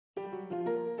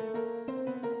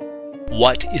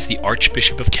What is the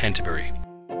Archbishop of Canterbury?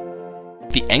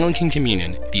 The Anglican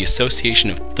Communion, the association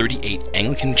of 38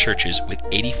 Anglican churches with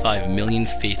 85 million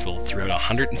faithful throughout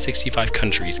 165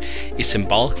 countries, is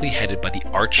symbolically headed by the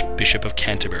Archbishop of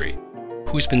Canterbury,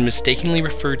 who has been mistakenly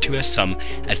referred to as some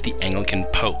as the Anglican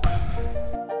Pope.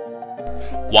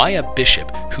 Why a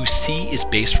bishop whose see is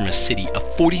based from a city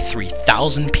of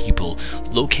 43,000 people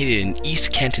located in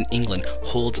East Kent in England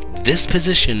holds this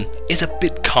position is a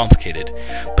bit complicated,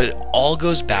 but it all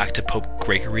goes back to Pope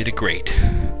Gregory the Great.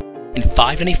 In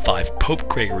 595, Pope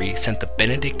Gregory sent the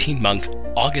Benedictine monk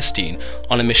Augustine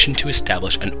on a mission to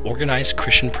establish an organized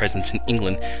Christian presence in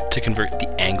England to convert the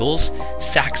Angles,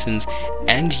 Saxons,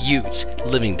 and Utes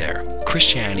living there.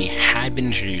 Christianity had been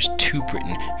introduced to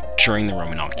Britain during the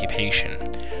Roman occupation.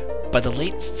 By the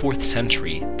late 4th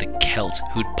century, the Celts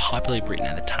who had populated Britain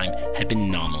at the time had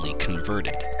been nominally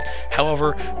converted.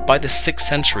 However, by the 6th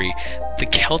century, the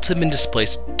Celts had been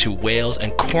displaced to Wales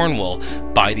and Cornwall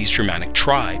by these Germanic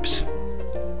tribes.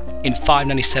 In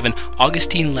 597,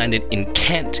 Augustine landed in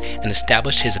Kent and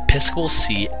established his episcopal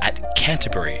see at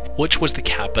Canterbury, which was the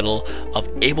capital of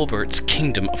Adelbert's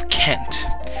Kingdom of Kent.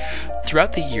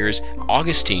 Throughout the years,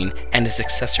 Augustine and his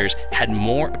successors had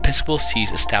more episcopal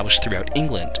sees established throughout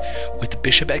England, with the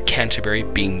bishop at Canterbury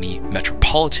being the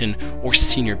metropolitan or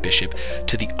senior bishop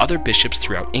to the other bishops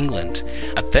throughout England.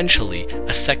 Eventually,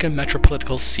 a second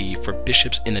metropolitical see for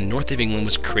bishops in the north of England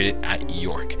was created at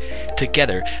York.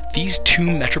 Together, these two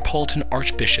metropolitan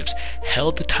archbishops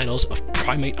held the titles of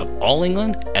Primate of all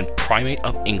England and Primate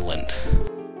of England.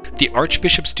 The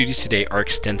Archbishop's duties today are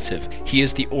extensive. He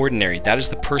is the ordinary, that is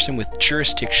the person with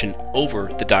jurisdiction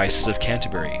over the Diocese of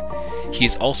Canterbury. He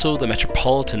is also the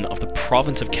Metropolitan of the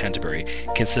Province of Canterbury,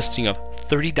 consisting of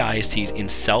 30 dioceses in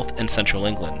South and Central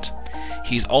England.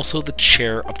 He is also the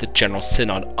chair of the General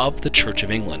Synod of the Church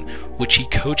of England, which he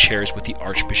co-chairs with the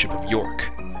Archbishop of York.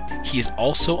 He is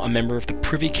also a member of the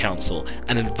Privy Council,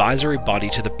 an advisory body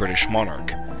to the British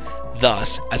monarch.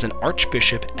 Thus, as an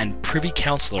Archbishop and Privy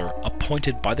Councillor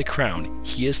appointed by the Crown,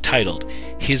 he is titled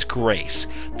His Grace,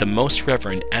 the Most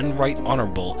Reverend and Right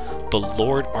Honourable, the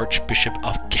Lord Archbishop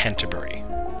of Canterbury.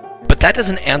 But that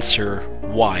doesn't answer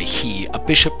why he, a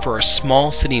bishop for a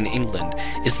small city in England,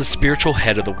 is the spiritual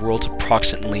head of the world's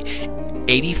approximately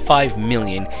 85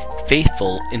 million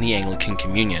faithful in the Anglican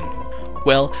Communion.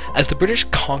 Well, as the British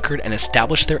conquered and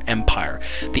established their empire,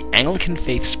 the Anglican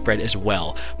faith spread as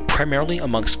well, primarily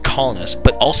amongst colonists,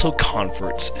 but also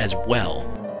converts as well.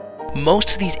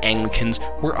 Most of these Anglicans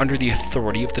were under the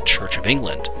authority of the Church of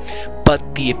England,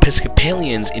 but the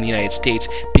Episcopalians in the United States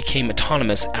became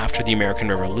autonomous after the American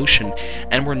Revolution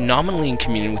and were nominally in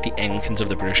communion with the Anglicans of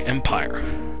the British Empire.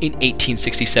 In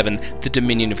 1867, the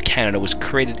Dominion of Canada was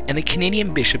created, and the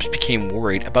Canadian bishops became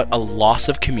worried about a loss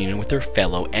of communion with their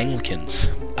fellow Anglicans.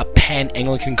 A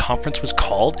Pan-Anglican conference was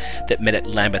called that met at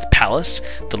Lambeth Palace,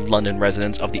 the London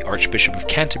residence of the Archbishop of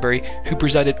Canterbury, who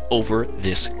presided over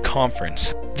this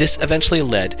conference. This eventually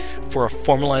led for a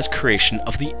formalized creation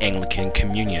of the Anglican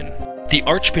Communion. The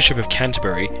Archbishop of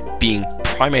Canterbury, being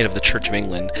Primate of the Church of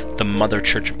England, the mother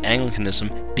church of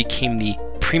Anglicanism, became the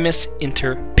primus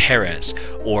inter pares,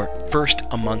 or first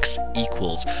amongst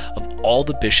equals, of all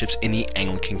the bishops in the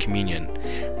Anglican Communion.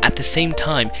 At the same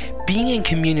time, being in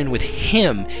communion with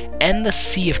him and the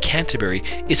See of Canterbury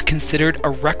is considered a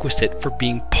requisite for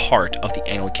being part of the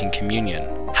Anglican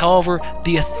Communion. However,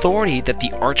 the authority that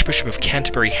the Archbishop of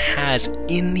Canterbury has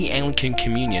in the Anglican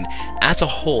Communion as a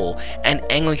whole and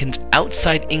Anglicans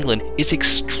outside England is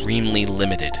extremely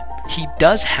limited. He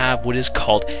does have what is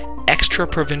called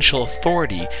extra-provincial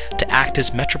authority to act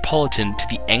as metropolitan to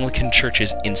the Anglican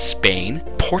churches in Spain,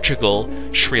 Portugal,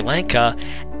 Sri Lanka,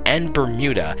 and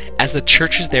Bermuda, as the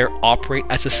churches there operate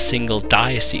as a single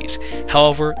diocese.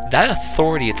 However, that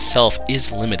authority itself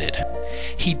is limited.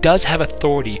 He does have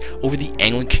authority over the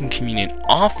Anglican Communion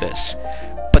office,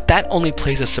 but that only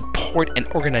plays a support and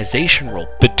organization role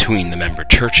between the member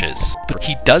churches. But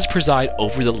he does preside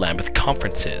over the Lambeth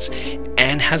conferences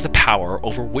and has the power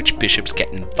over which bishops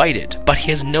get invited, but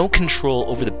he has no control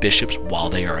over the bishops while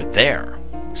they are there.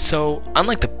 So,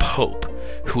 unlike the Pope,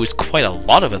 who has quite a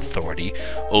lot of authority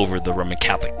over the Roman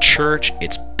Catholic Church,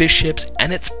 its bishops,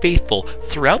 and its faithful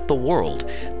throughout the world,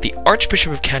 the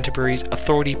Archbishop of Canterbury's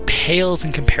authority pales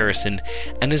in comparison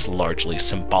and is largely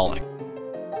symbolic.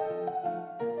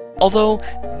 Although,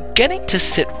 getting to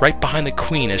sit right behind the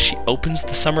Queen as she opens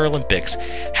the Summer Olympics,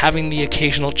 having the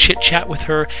occasional chit-chat with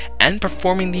her, and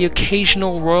performing the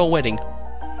occasional royal wedding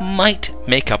might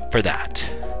make up for that.